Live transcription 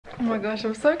Oh my gosh,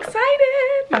 I'm so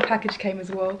excited. My package came as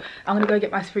well. I'm gonna go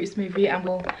get my fruit smoothie and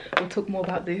we'll talk more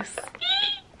about this.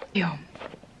 Yum.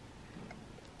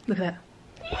 Look at that.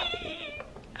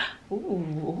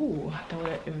 Ooh, I don't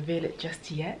want to reveal it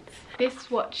just yet. This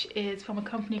watch is from a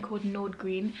company called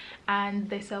Nordgreen and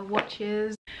they sell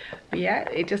watches. But yeah,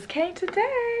 it just came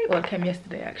today. Well, it came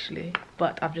yesterday actually,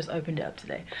 but I've just opened it up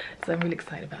today. So I'm really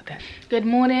excited about that. Good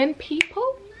morning,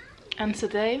 people. And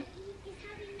today,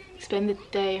 spend the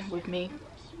day with me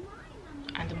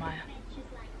and Amaya.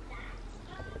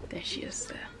 There she is,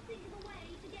 there.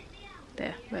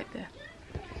 There, right there.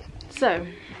 So,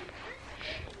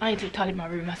 I need to tidy my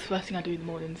room. That's the first thing I do in the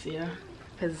mornings, yeah.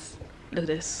 Because look at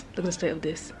this. Look at the state of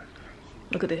this.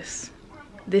 Look at this.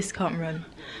 This can't run.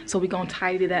 So we're gonna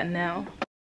tidy that now.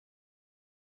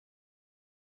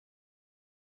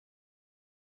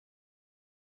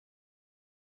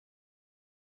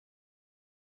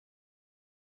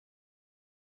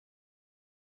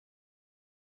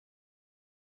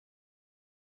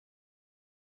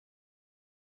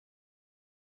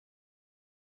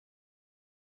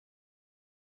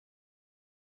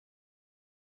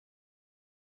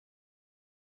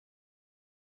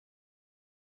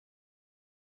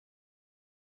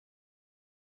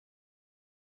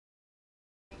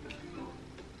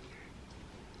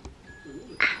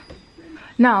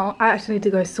 Now I actually need to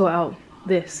go sort out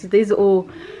this. These are all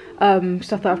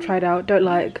stuff that I've tried out, don't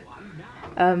like.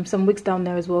 Some wigs down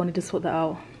there as well, I need to sort that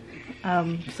out.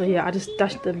 So yeah, I just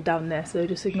dashed them down there, so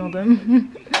just ignore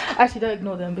them. Actually don't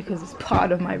ignore them because it's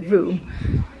part of my room.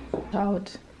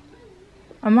 Child.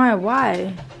 Amaya,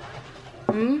 why?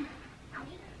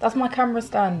 That's my camera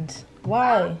stand.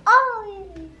 Why?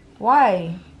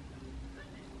 Why?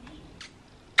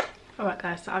 Alright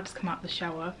guys, so I've just come out of the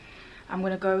shower. I'm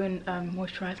gonna go and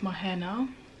moisturize my hair now.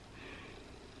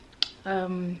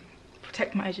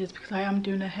 Protect my edges because I am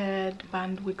doing a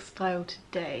hairband wig style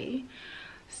today.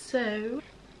 So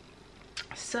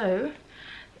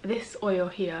this oil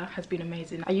here has been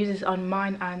amazing. I use this on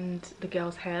mine and the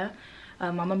girls' hair.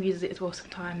 My mum uses it as well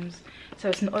sometimes. So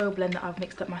it's an oil blend that I've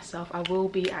mixed up myself. I will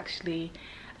be actually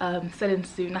selling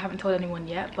soon. I haven't told anyone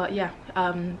yet, but yeah,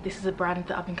 this is a brand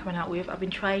that I've been coming out with. I've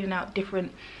been trying out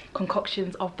different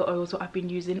concoctions of the oils that I've been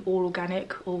using, all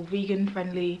organic, all vegan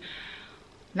friendly,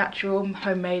 natural,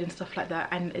 homemade and stuff like that,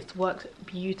 and it's worked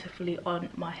beautifully on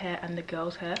my hair and the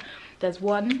girls' hair. There's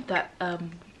one that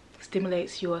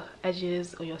stimulates your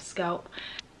edges or your scalp,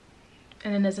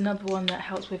 and then there's another one that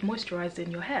helps with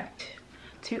moisturizing your hair.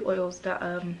 Two oils that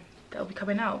will be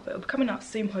coming out, but it'll be coming out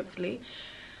soon hopefully.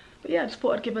 But yeah, I just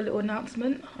thought I'd give a little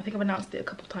announcement. I think I've announced it a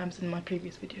couple of times in my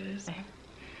previous videos.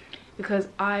 Because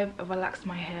I've relaxed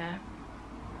my hair,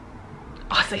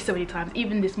 I say so many times.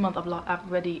 Even this month I've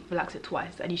already relaxed it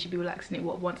twice, and you should be relaxing it,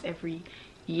 what, once every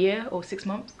year or 6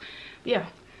 months. But yeah,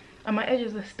 and my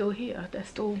edges are still here. They're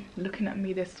still looking at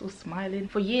me, they're still smiling.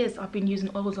 For years I've been using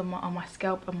oils on my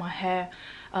scalp and my hair.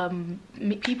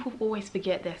 People always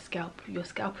forget their scalp. Your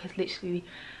scalp is literally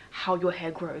how your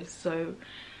hair grows. So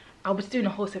I was doing a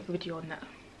whole separate video on that.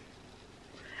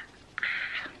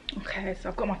 Okay, so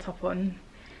I've got my top on.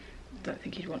 Don't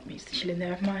think you'd want me to chill in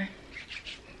there with my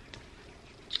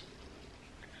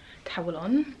towel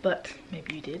on, but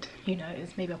maybe you did. Who knows?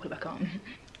 Maybe I'll put it back on.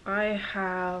 I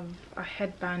have a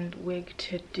headband wig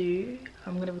to do.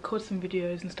 I'm gonna record some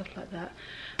videos and stuff like that.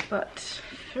 But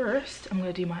first, I'm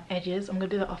gonna do my edges. I'm gonna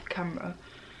do that off camera.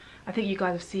 I think you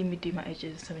guys have seen me do my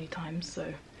edges so many times,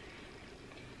 so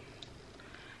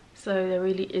there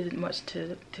really isn't much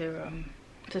to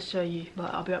show you,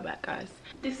 but I'll be right back, guys.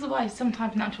 This is why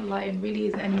sometimes natural lighting really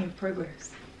is an enemy of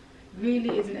progress.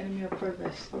 Really is an enemy of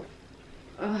progress.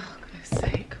 Oh, goodness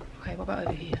sake. Okay, what about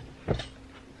over here?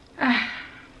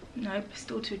 Nope, it's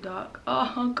still too dark.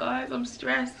 Oh, guys, I'm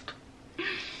stressed.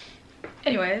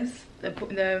 Anyways,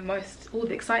 all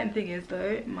the exciting thing is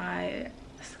though, my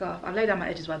scarf. I laid down my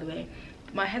edges, by the way.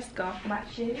 My headscarf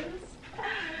matches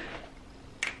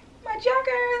my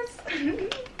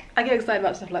joggers. I get excited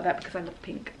about stuff like that because I love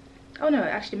pink. Oh no,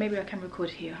 actually maybe I can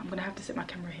record here. I'm gonna have to set my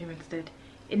camera here instead.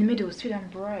 In the middle, it's too damn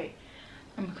bright.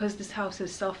 And because this house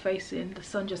is self-facing, the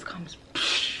sun just comes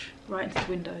right into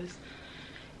the windows.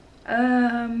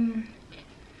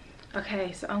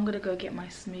 Okay, so I'm gonna go get my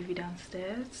smoothie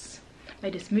downstairs. I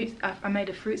made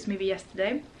a fruit smoothie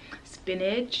yesterday.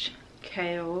 Spinach,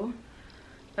 kale,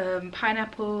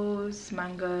 pineapples,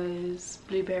 mangoes,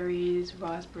 blueberries,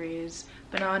 raspberries,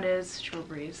 bananas,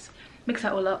 strawberries. Mix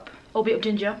that all up. A bit of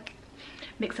ginger.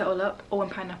 Mix that all up. All in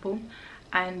pineapple.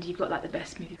 And you've got like the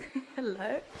best smoothie.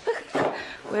 Hello.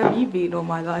 Where have you been all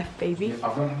my life, baby?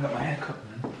 I've gone and got my hair cut,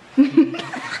 man.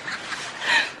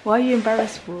 Why are you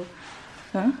embarrassed for?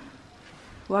 Huh?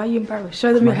 Why are you embarrassed?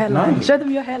 Show them your hairline. No. Show them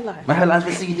your hairline. My hairline's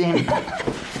receding.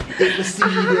 It's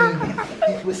receding.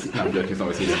 It's receding. No, I'm joking, it's not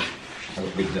receding. I've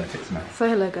got good genetics, man. Say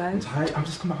hello, I'm guys. tired. I'm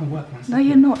just come back and work. No,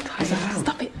 you're not tired.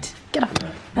 Stop it. Get up.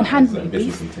 And hand me,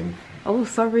 please. Thing. Oh,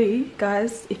 sorry,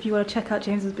 guys. If you want to check out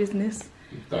James's business,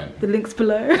 Don't. the link's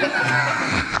below.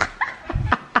 I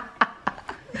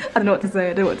don't know what to say.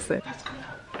 I don't know what to say.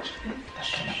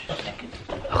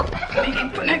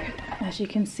 As you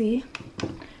can see,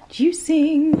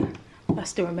 juicing. That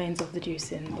still remains of the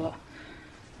juicing, but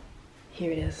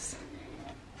here it is.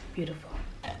 Beautiful.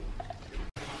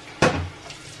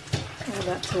 All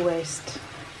that to waste.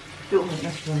 All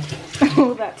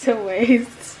that to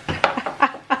waste.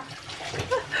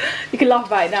 You can laugh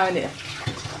about it now, innit?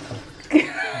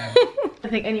 I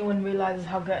don't think anyone realises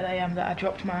how good I am that I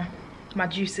dropped my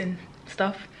juicing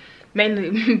stuff.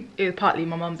 Mainly, it was partly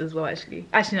my mum's as well, actually.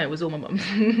 Actually, no, it was all my mum's.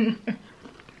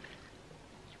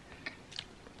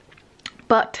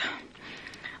 But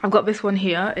I've got this one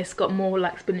here. It's got more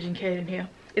like spinach and kale in here.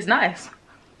 It's nice.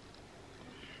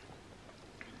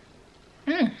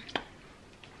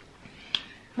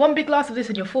 One big glass of this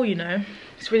and you're full, you know.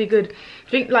 It's really good.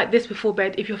 Drink like this before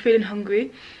bed. If you're feeling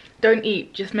hungry, don't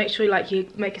eat. Just make sure like you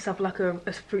make yourself like a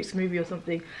fruit smoothie or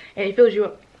something, and it fills you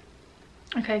up.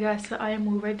 Okay guys, so I am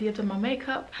all ready. I've done my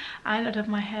makeup and I've done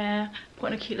my hair, put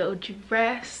on a cute little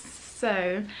dress.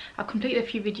 So I've completed a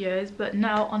few videos, but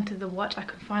now onto the watch. I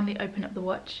can finally open up the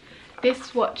watch.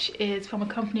 This watch is from a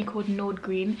company called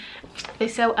Nordgreen. They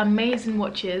sell amazing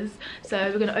watches, so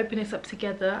we're going to open this up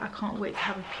together. I can't wait to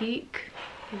have a peek.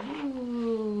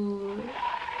 Ooh.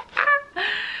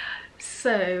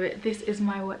 So this is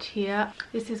my watch here.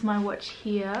 This is my watch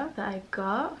here that I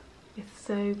got. It's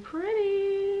so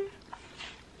pretty.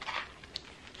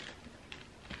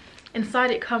 Inside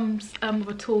it comes with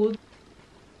a tool.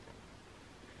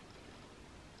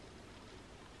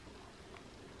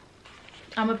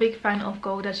 I'm a big fan of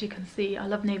gold, as you can see. I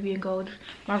love navy and gold.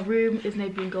 My room is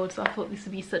navy and gold, so I thought this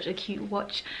would be such a cute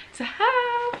watch to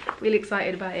have. Really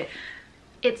excited about it.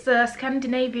 It's a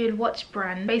Scandinavian watch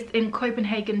brand based in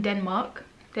Copenhagen, Denmark.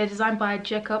 They're designed by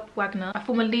Jacob Wagner, a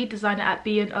former lead designer at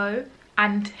B&O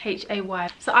and HAY.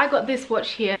 So I got this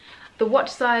watch here. The watch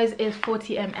size is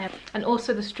 40 mm and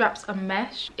also the straps are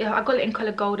mesh. I got it in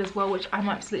colour gold as well, which I'm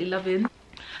absolutely loving.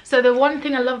 So the one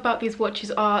thing I love about these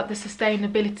watches are the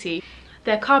sustainability.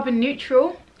 They're carbon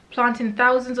neutral, planting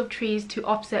thousands of trees to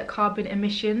offset carbon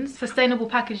emissions, sustainable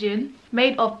packaging,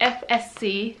 made of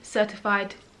FSC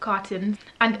certified cartons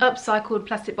and upcycled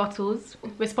plastic bottles,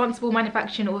 responsible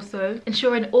manufacturing also,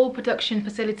 ensuring all production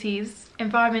facilities,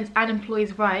 environment and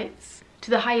employees' rights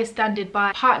to the highest standard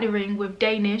by partnering with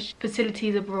Danish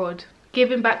facilities abroad.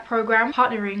 Giving back program,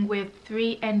 partnering with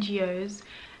 3 NGOs.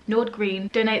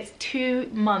 Nordgreen donates 2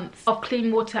 months of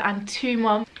clean water and 2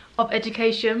 months of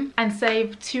education and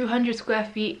save 200 square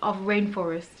feet of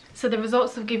rainforest. So the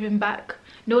results of giving back,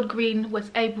 Nordgreen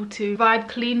was able to provide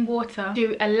clean water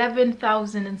to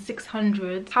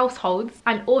 11,600 households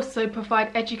and also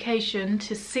provide education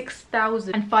to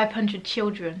 6,500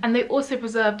 children. And they also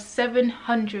preserved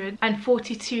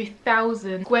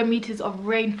 742,000 square meters of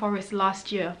rainforest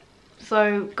last year.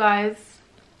 So guys,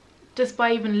 just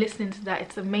by even listening to that,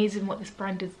 it's amazing what this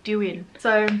brand is doing.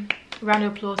 So round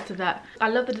of applause to that. I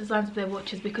love the designs of their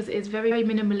watches because it is very, very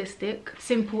minimalistic,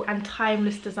 simple and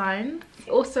timeless designs.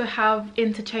 They also have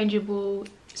interchangeable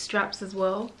straps as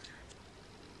well.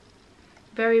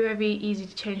 Very, very easy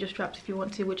to change your straps if you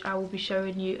want to, which I will be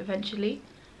showing you eventually.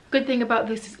 Good thing about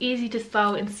this is easy to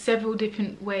style in several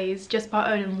different ways just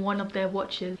by owning one of their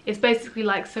watches. It's basically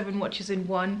like 7 watches in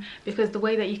one because the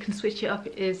way that you can switch it up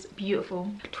is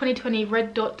beautiful. 2020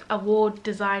 Red Dot Award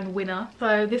Design winner.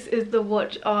 So this is the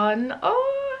watch on.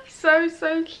 Oh, so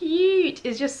cute.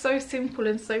 It's just so simple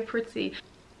and so pretty.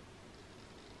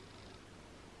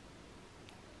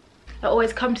 I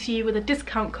always come to you with a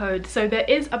discount code. So there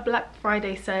is a Black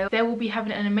Friday sale. They will be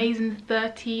having an amazing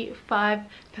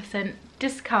 35%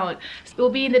 discount. It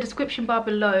will be in the description bar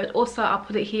below. Also, I'll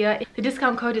put it here. The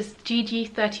discount code is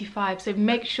GG35. So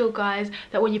make sure, guys,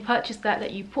 that when you purchase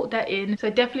that you put that in.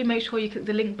 So definitely make sure you click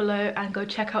the link below and go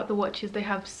check out the watches. They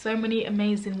have so many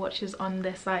amazing watches on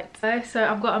their site. So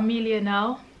I've got Amelia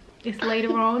now. It's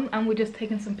later on and we're just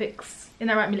taking some pics. Isn't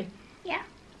that right, Millie? Yeah.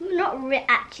 We're not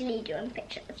actually doing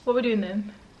pictures. What are we doing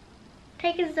then?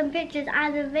 Taking some pictures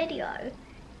as a video.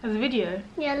 As a video?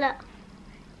 Yeah, look.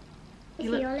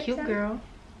 You look cute, girl.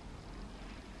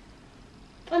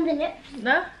 On the lips?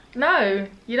 No.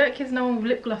 You don't kiss no one with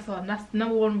lip gloss on. That's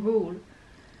number 1 rule.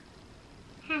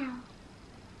 How?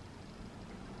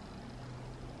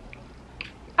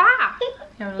 Ah!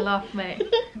 You're having a laugh, mate.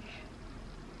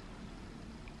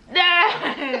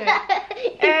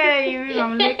 you ruined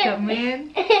my makeup,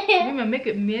 man. You ruined my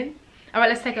makeup, man. Alright,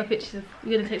 let's take our pictures.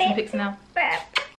 We're gonna take some pics now.